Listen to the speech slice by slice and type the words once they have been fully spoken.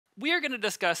We are going to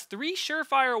discuss 3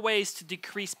 surefire ways to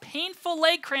decrease painful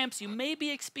leg cramps you may be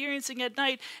experiencing at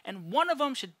night, and one of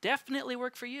them should definitely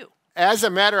work for you. As a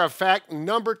matter of fact,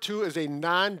 number 2 is a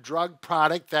non-drug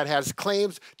product that has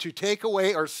claims to take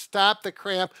away or stop the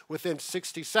cramp within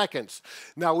 60 seconds.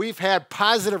 Now, we've had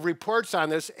positive reports on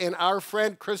this, and our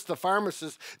friend Chris, the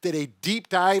pharmacist, did a deep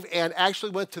dive and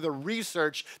actually went to the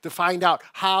research to find out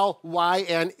how, why,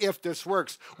 and if this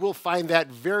works. We'll find that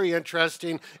very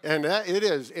interesting, and it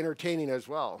is entertaining as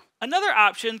well. Another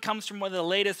option comes from one of the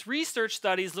latest research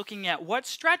studies looking at what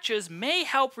stretches may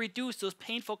help reduce those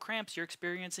painful cramps you're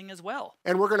experiencing as well.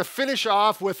 And we're going to finish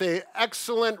off with an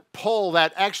excellent poll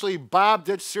that actually Bob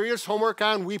did serious homework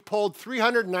on. We polled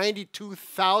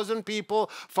 392,000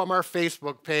 people from our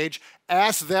Facebook page,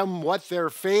 asked them what their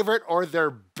favorite or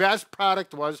their best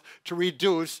product was to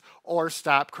reduce or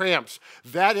stop cramps.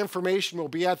 That information will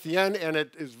be at the end, and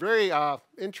it is very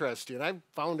interesting. I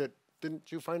found it.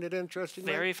 Didn't you find it interesting?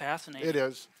 Very fascinating. It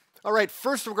is. All right,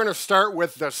 first we're going to start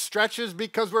with the stretches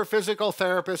because we're physical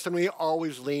therapists and we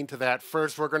always lean to that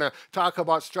first. We're going to talk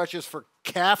about stretches for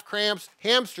calf cramps,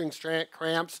 hamstring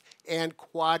cramps, and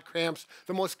quad cramps,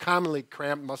 the most commonly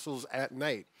cramped muscles at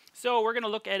night. So we're going to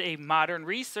look at a modern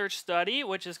research study,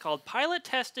 which is called Pilot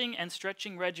Testing and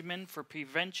Stretching Regimen for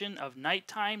Prevention of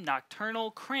Nighttime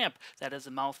Nocturnal Cramp. That is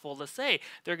a mouthful to say.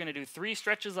 They're going to do 3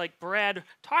 stretches like Brad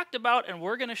talked about, and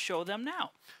we're going to show them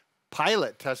now.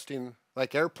 Pilot testing,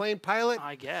 like airplane pilot?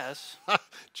 I guess.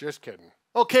 Just kidding.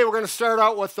 Okay, we're going to start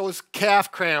out with those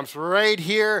calf cramps right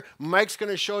here. Mike's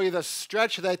going to show you the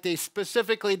stretch that they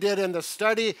specifically did in the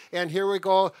study. And here we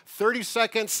go, 30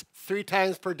 seconds, 3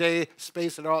 times per day,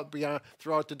 space it out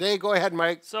throughout the day. Go ahead,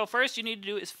 Mike. So first you need to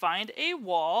do is find a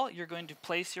wall. You're going to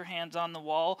place your hands on the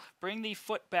wall, bring the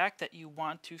foot back that you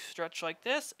want to stretch like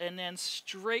this, and then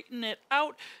straighten it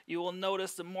out. You will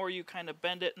notice the more you kind of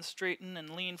bend it and straighten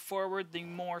and lean forward, the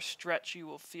more stretch you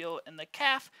will feel in the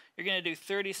calf. You're going to do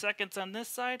 30 seconds on this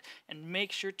side, and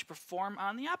make sure to perform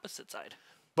on the opposite side.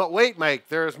 But wait, Mike,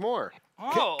 there's more.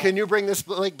 Oh. Can you bring this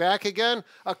leg back again?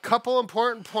 A couple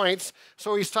important points.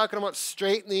 So he's talking about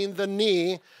straightening the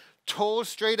knee, toe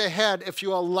straight ahead. If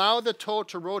you allow the toe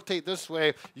to rotate this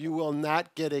way, you will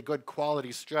not get a good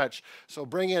quality stretch. So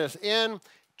bring it in,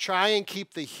 try and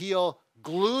keep the heel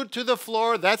glued to the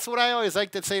floor. That's what I always like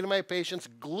to say to my patients.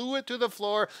 Glue it to the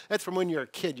floor. That's from when you're a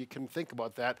kid. You can think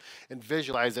about that and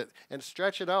visualize it and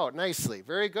stretch it out nicely.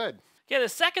 Very good. Yeah, the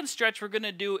second stretch we're going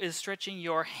to do is stretching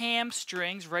your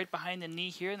hamstrings right behind the knee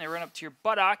here, and they run up to your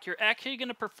buttock. You're actually going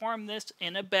to perform this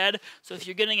in a bed, so if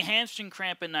you're getting a hamstring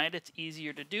cramp at night, it's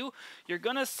easier to do. You're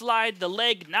going to slide the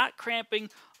leg, not cramping,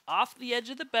 off the edge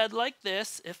of the bed like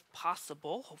this, if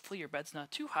possible. Hopefully your bed's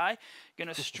not too high. You're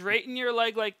going to straighten your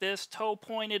leg like this, toe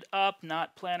pointed up,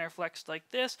 not plantar flexed like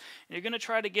this. And you're going to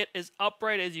try to get as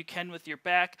upright as you can with your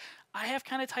back. I have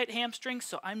kind of tight hamstrings,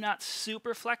 so I'm not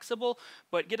super flexible,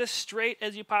 but get as straight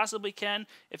as you possibly can.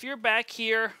 If you're back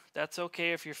here, that's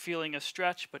okay if you're feeling a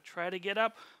stretch, but try to get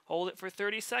up. Hold it for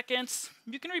 30 seconds.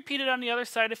 You can repeat it on the other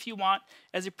side if you want.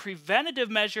 As a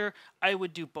preventative measure, I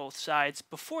would do both sides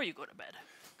before you go to bed.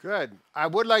 Good. I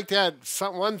would like to add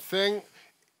one thing.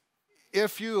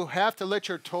 If you have to let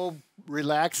your toe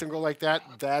relax and go like that,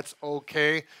 that's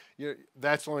okay.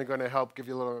 That's only going to help give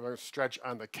you a little bit of a stretch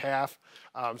on the calf.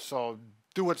 So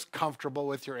do what's comfortable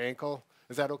with your ankle.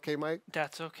 Is that okay, Mike?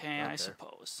 That's okay, I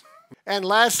suppose. And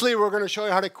lastly, we're going to show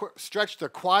you how to stretch the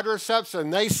quadriceps. The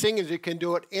nice thing is you can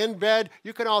do it in bed.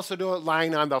 You can also do it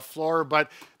lying on the floor, but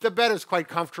the bed is quite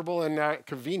comfortable and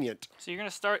convenient. So you're going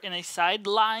to start in a side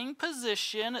lying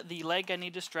position. The leg I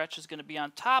need to stretch is going to be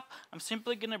on top. I'm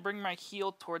simply going to bring my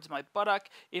heel towards my buttock.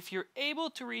 If you're able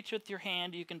to reach with your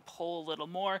hand, you can pull a little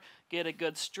more, get a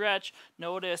good stretch.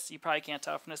 Notice, you probably can't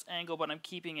tell from this angle, but I'm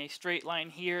keeping a straight line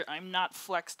here. I'm not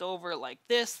flexed over like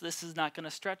this. This is not going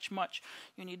to stretch much.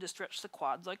 You need to stretch the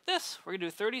quads like this. We're going to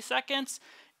do 30 seconds,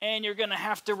 and you're going to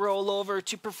have to roll over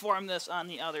to perform this on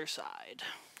the other side.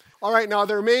 All right, now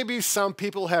there may be some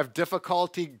people have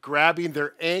difficulty grabbing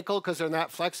their ankle because they're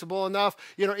not flexible enough.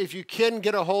 You know, if you can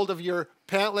get a hold of your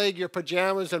pant leg, your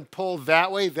pajamas, and pull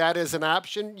that way, that is an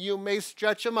option. You may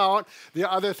stretch them out. The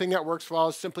other thing that works well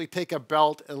is simply take a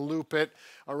belt and loop it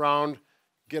around,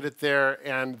 get it there,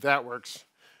 and that works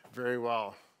very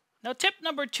well. Now, tip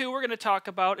number 2 we're going to talk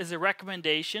about is a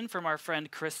recommendation from our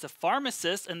friend Chris, the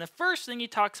pharmacist. And the first thing he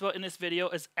talks about in this video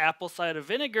is apple cider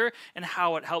vinegar and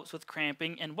how it helps with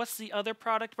cramping. And what's the other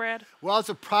product, Brad? Well, it's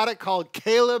a product called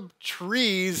Caleb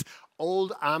Tree's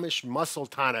Old Amish Muscle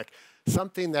Tonic,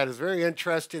 something that is very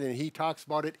interesting, and he talks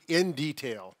about it in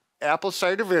detail. Apple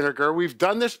cider vinegar, we've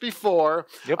done this before,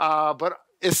 but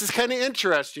this is kind of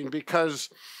interesting because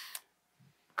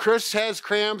Chris has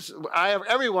cramps.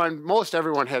 Most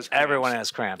everyone has cramps. Everyone has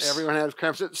cramps. Everyone has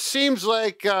cramps. It seems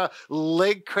like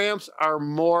leg cramps are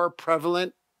more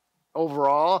prevalent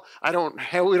overall. We don't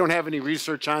have any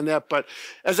research on that, but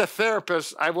as a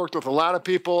therapist, I've worked with a lot of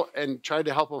people and tried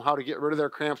to help them how to get rid of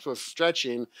their cramps with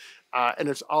stretching. And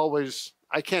it's always,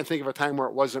 I can't think of a time where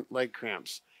it wasn't leg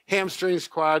cramps. Hamstrings,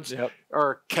 quads,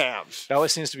 or calves. It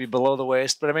always seems to be below the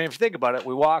waist. But I mean, if you think about it,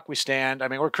 we walk, we stand. I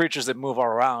mean, we're creatures that move all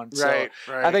around. Right,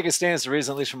 so right. I think it stands to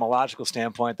reason, at least from a logical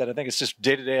standpoint, that I think it's just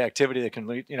day-to-day activity that can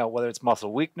lead, whether it's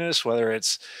muscle weakness, whether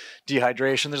it's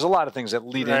dehydration. There's a lot of things that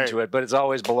lead into it, but it's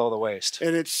always below the waist.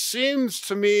 And it seems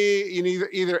to me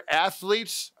either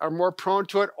athletes are more prone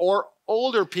to it or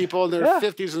older people in their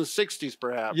 50s and 60s,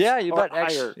 perhaps. Yeah, you bet.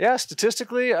 Higher. Yeah,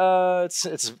 statistically,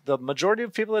 it's the majority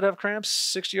of people that have cramps,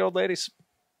 60-year-old ladies.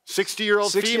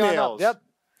 60-year-old females. Yep.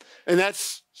 And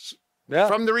that's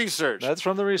from the research. That's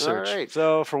from the research. All right.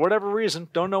 So for whatever reason,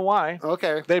 don't know why,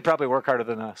 they probably work harder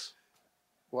than us.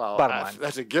 Well, bottom line.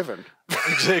 That's a given.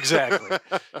 Exactly.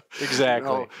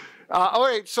 Exactly. All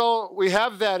right, so we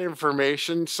have that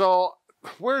information. So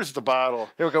where's the bottle?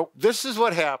 Here we go. This is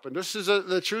what happened. This is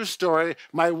the true story.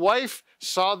 My wife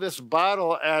saw this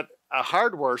bottle at a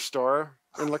hardware store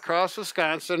in La Crosse,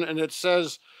 Wisconsin, and it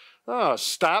says,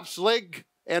 stops leg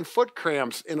and foot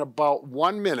cramps in about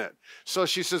 1 minute. So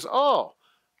she says,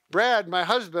 Brad, my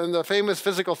husband, the famous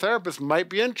physical therapist, might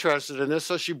be interested in this.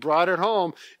 So she brought it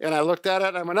home, and I looked at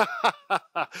it, and I went,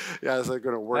 yeah, it's like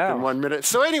going to work in 1 minute.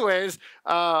 So anyways,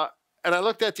 and I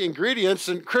looked at the ingredients,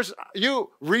 and Chris,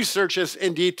 you research this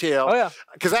in detail. Oh, yeah.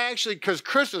 Because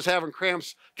Chris was having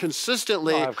cramps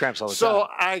consistently. I have cramps all the time. So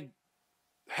I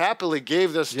happily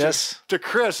gave this to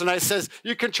Chris, and I says,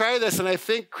 you can try this. And I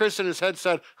think Chris in his head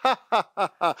said, ha, ha, ha,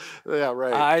 ha. Yeah,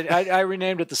 right. I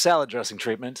renamed it the salad dressing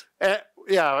treatment.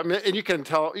 Yeah, I mean, and you can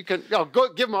go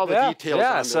give them all the details.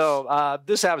 Yeah, on this. So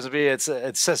this happens to be it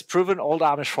says proven old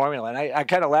Amish formula, and I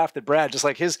kind of laughed at Brad, just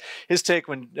like his take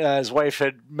when his wife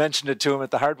had mentioned it to him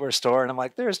at the hardware store, and I'm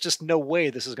like, there's just no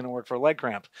way this is going to work for a leg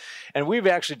cramp. And we've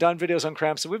actually done videos on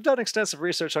cramps, and we've done extensive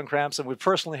research on cramps, and we've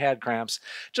personally had cramps,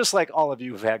 just like all of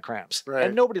you have had cramps. Right.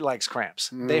 And nobody likes cramps.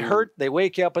 They hurt, they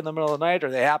wake you up in the middle of the night, or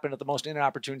they happen at the most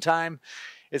inopportune time.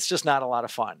 It's just not a lot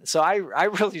of fun. So I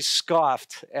really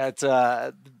scoffed at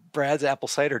Brad's apple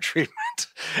cider treatment.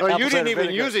 Oh, you didn't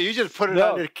even use it. You just put it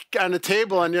on the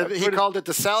table, and he called it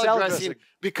the salad dressing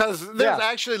because there's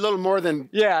actually a little more than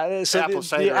so apple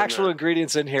cider. The actual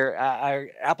ingredients in here are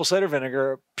apple cider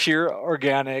vinegar, pure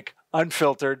organic,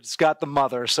 unfiltered. It's got the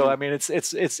mother, so I mean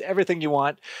it's everything you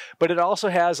want. But it also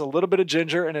has a little bit of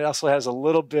ginger, and it also has a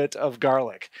little bit of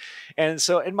garlic. And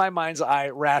so in my mind's eye,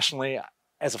 rationally,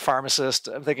 as a pharmacist,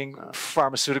 I'm thinking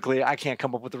pharmaceutically, I can't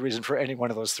come up with a reason for any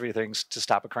one of those three things to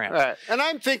stop a cramp. Right. And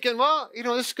I'm thinking, well,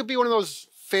 this could be one of those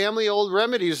family old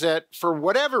remedies that, for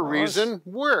whatever reason,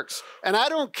 works. And I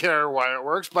don't care why it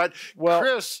works, but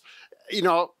Chris,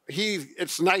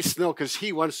 it's nice to know because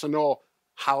he wants to know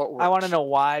how it works. I want to know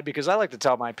why, because I like to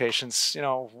tell my patients,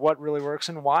 what really works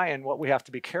and why, and what we have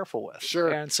to be careful with. Sure.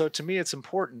 And so to me, it's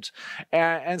important.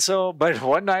 And so, but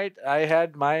one night I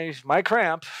had my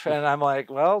cramp, and I'm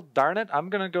like, well, darn it, I'm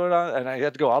going to go down, and I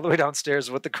had to go all the way downstairs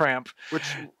with the cramp. Which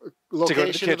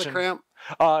location of the cramp?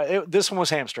 This one was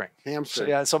hamstring.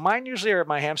 Hamstring. So mine usually are at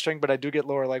my hamstring, but I do get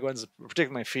lower leg ones,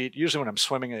 particularly my feet. Usually when I'm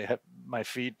swimming, they hit my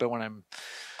feet, but when I'm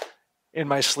in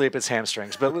my sleep, it's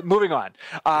hamstrings. But moving on.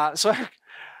 So I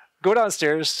go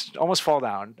downstairs, almost fall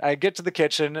down. I get to the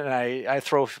kitchen, and I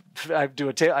threw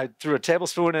a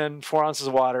tablespoon in 4 ounces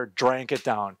of water, drank it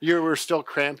down. You were still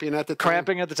cramping at the time?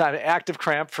 Cramping at the time, active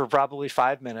cramp for probably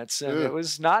 5 minutes, and it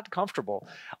was not comfortable.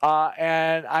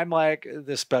 And I'm like,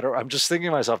 I'm just thinking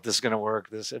to myself, this is going to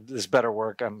work. This better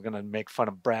work. I'm going to make fun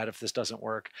of Brad if this doesn't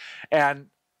work. And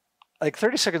like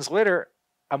 30 seconds later,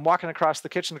 I'm walking across the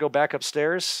kitchen to go back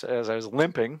upstairs as I was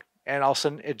limping, and all of a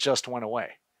sudden it just went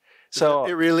away. So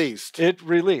it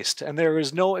released. And there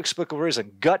is no explicable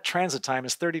reason. Gut transit time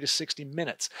is 30 to 60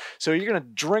 minutes. So you're going to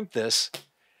drink this,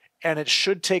 and it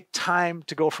should take time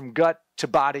to go from gut to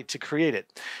body to create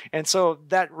it. And so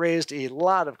that raised a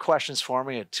lot of questions for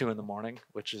me at 2 in the morning,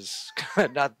 which is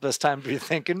not the best time to be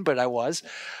thinking, but I was.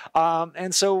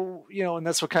 And so, and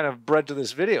that's what kind of bred to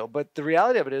this video. But the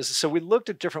reality of it is, so we looked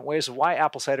at different ways of why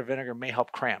apple cider vinegar may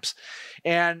help cramps.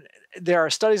 And there are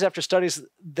studies after studies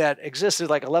that existed,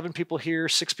 like 11 people here,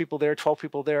 6 people there, 12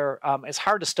 people there. It's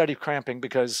hard to study cramping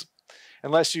because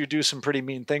unless you do some pretty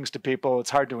mean things to people, it's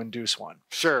hard to induce one.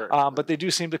 Sure. But they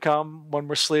do seem to come when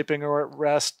we're sleeping or at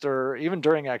rest or even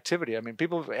during activity. I mean,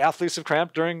 athletes have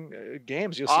cramped during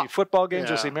games. You'll see football games,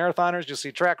 you'll see marathoners, you'll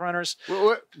see track runners.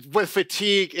 With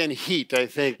fatigue and heat, I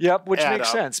think. Yep, which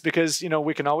makes sense because,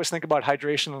 we can always think about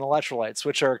hydration and electrolytes,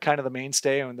 which are kind of the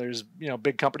mainstay. And there's,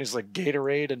 big companies like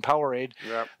Gatorade and Powerade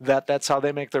that's how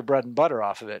they make their bread and butter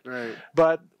off of it. Right.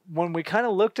 But when we kind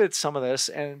of looked at some of this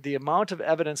and the amount of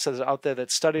evidence that's out there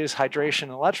that studies hydration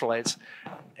and electrolytes,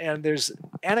 and there's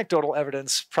anecdotal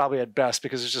evidence probably at best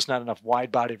because there's just not enough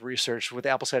wide body of research with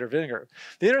apple cider vinegar.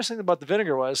 The interesting thing about the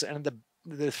vinegar was, and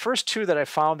the first two that I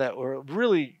found that were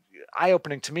really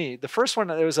eye-opening to me. The first one,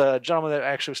 there was a gentleman that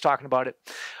actually was talking about it,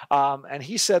 and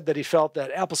he said that he felt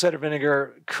that apple cider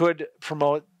vinegar could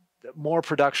promote more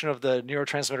production of the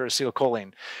neurotransmitter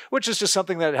acetylcholine, which is just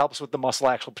something that helps with the muscle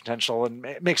action potential and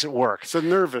makes it work. It's a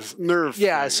nerve.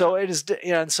 Yeah, so it is,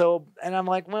 and I'm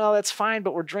like, well, that's fine,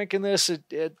 but we're drinking this.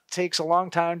 It takes a long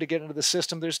time to get into the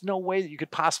system. There's no way that you could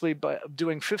possibly, by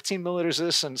doing 15 milliliters of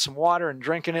this and some water and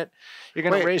drinking it, you're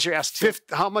going to raise your acetylcholine.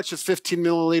 How much is 15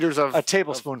 milliliters of? A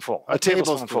tablespoonful. A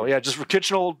tablespoonful. Yeah, just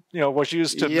kitchen old, was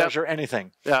used to measure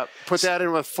anything. Yeah, put that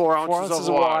in with 4 ounces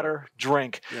of water.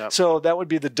 Drink. Yep. So that would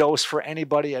be the dose for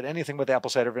anybody at anything with apple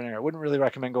cider vinegar. I wouldn't really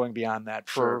recommend going beyond that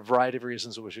for a variety of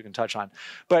reasons, which you can touch on.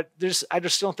 But I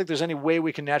just don't think there's any way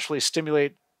we can naturally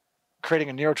stimulate creating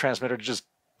a neurotransmitter to just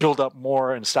build up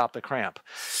more and stop the cramp.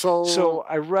 So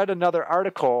I read another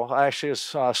article, I actually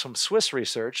saw some Swiss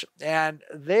research, and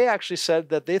they actually said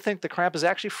that they think the cramp is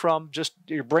actually from just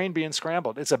your brain being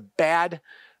scrambled. It's a bad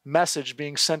message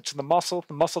being sent to the muscle.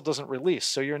 The muscle doesn't release.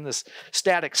 So you're in this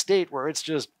static state where it's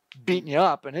just beating you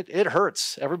up, and it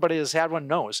hurts. Everybody has had one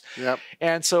knows. Yep.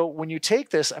 And so when you take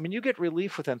this, you get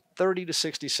relief within 30 to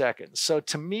 60 seconds. So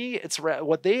to me, it's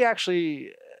what they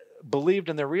actually believed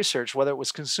in their research, whether it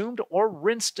was consumed or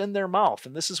rinsed in their mouth,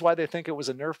 and this is why they think it was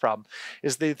a nerve problem,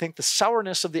 is they think the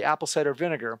sourness of the apple cider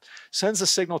vinegar sends a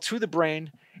signal to the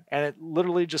brain, and it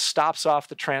literally just stops off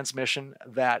the transmission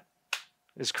that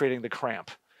is creating the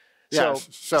cramp. Yeah,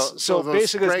 so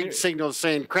basically, great signals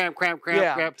saying cramp, cramp.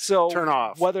 So turn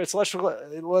off. Whether it's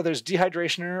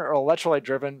dehydration or electrolyte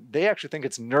driven, they actually think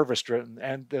it's nervous driven.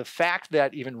 And the fact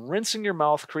that even rinsing your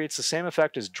mouth creates the same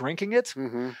effect as drinking it,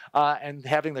 and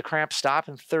having the cramp stop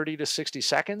in 30 to 60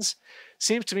 seconds,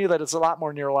 seems to me that it's a lot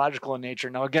more neurological in nature.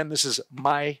 Now, again, this is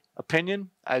my opinion.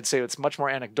 I'd say it's much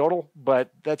more anecdotal, but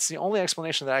that's the only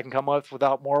explanation that I can come up with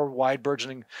without more wide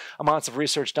burgeoning amounts of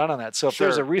research done on that. So if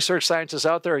there's a research scientist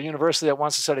out there, a university that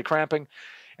wants to study cramping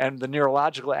and the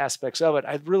neurological aspects of it,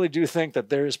 I really do think that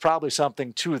there is probably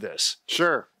something to this.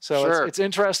 Sure. So it's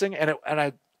interesting, and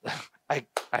I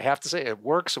have to say it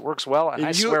works. It works well, and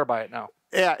I swear by it now.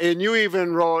 Yeah, and you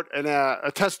even wrote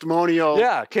a testimonial.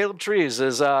 Yeah, Caleb Trees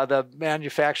is the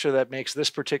manufacturer that makes this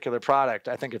particular product.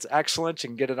 I think it's excellent. You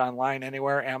can get it online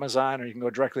anywhere, Amazon, or you can go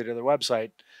directly to their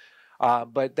website.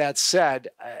 But that said,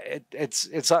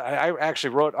 I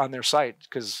actually wrote on their site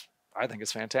because I think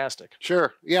it's fantastic.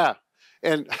 Sure, yeah.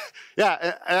 And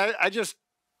I just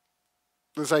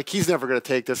was like, he's never going to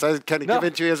take this. I kind of give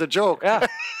it to you as a joke. Yeah.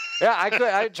 Yeah,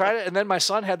 I tried it, and then my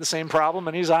son had the same problem,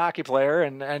 and he's a hockey player,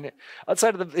 and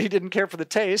outside of he didn't care for the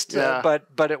taste,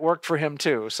 but it worked for him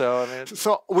too. So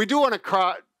so we do want to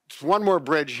cross one more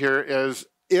bridge here. Is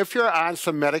if you're on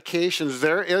some medications,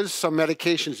 there is some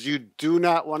medications you do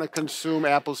not want to consume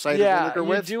apple cider vinegar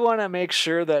with. You do want to make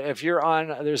sure that if you're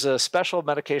on, there's a special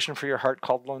medication for your heart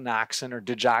called Lanoxin or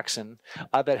Digoxin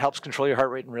that helps control your heart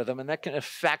rate and rhythm, and that can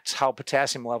affect how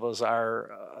potassium levels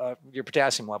are, your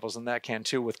potassium levels, and that can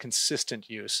too with consistent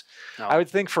use. Oh. I would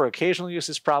think for occasional use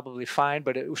is probably fine,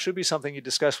 but it should be something you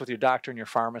discuss with your doctor and your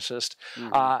pharmacist.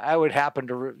 I would happen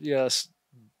to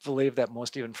believe that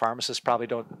most even pharmacists probably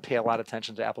don't pay a lot of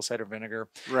attention to apple cider vinegar.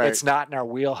 Right. It's not in our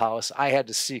wheelhouse. I had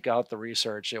to seek out the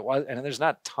research. And there's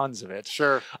not tons of it.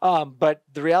 Sure. But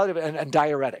the reality of it, and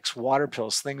diuretics, water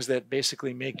pills, things that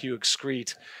basically make you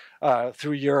excrete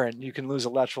through urine, you can lose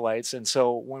electrolytes. And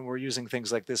so when we're using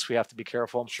things like this, we have to be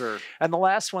careful. Sure. And the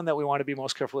last one that we want to be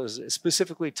most careful is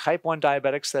specifically type 1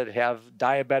 diabetics that have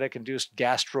diabetic-induced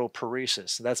gastroparesis.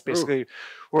 So that's basically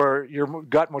where your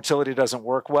gut motility doesn't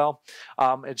work well.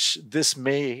 This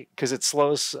may, because it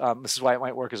slows, this is why it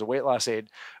might work as a weight loss aid,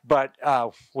 but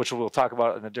which we'll talk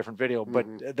about in a different video.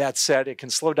 But that said, it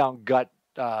can slow down gut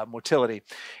motility,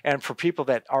 and for people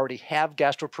that already have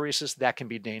gastroparesis, that can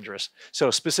be dangerous. So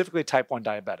specifically type 1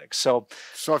 diabetics. So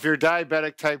if you're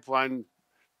diabetic type 1,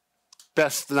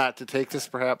 best not to take this,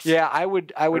 perhaps? Yeah, I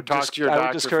would talk to your I would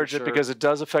doctor discourage for it sure. because it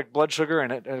does affect blood sugar,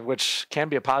 and which can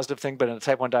be a positive thing. But in a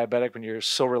type 1 diabetic, when you're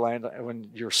so reliant, when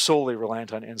you're solely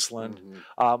reliant on insulin,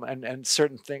 and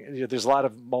certain things, there's a lot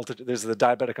of there's the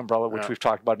diabetic umbrella, which we've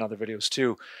talked about in other videos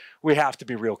too. We have to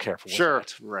be real careful with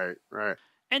that. Right.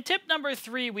 And tip number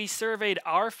 3, we surveyed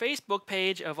our Facebook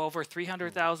page of over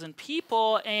 300,000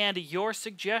 people, and your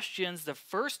suggestions. The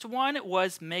first one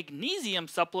was magnesium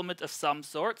supplement of some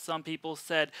sort. Some people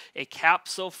said a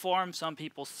capsule form, some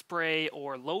people spray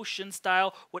or lotion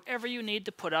style. Whatever you need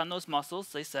to put on those muscles,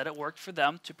 they said it worked for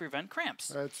them to prevent cramps.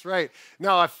 That's right.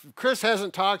 Now, if Chris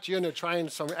hasn't talked you into trying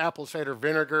some apple cider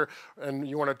vinegar and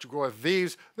you want to go with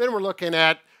these, then we're looking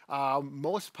at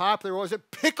most popular, was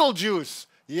it pickle juice?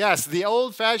 Yes, the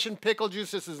old-fashioned pickle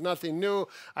juice. This is nothing new.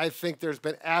 I think there's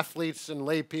been athletes and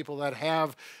lay people that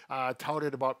have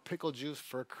touted about pickle juice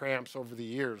for cramps over the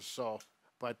years. So,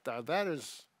 but that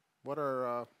is what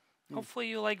our... Hopefully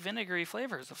you like vinegary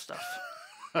flavors of stuff.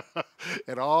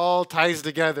 It all ties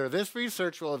together. This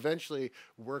research will eventually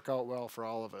work out well for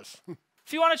all of us.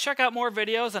 If you want to check out more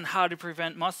videos on how to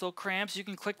prevent muscle cramps, you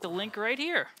can click the link right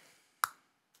here.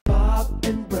 Bob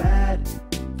and Brad,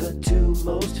 the 2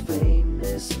 most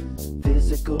famous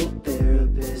physical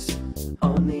therapists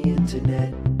on the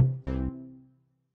internet.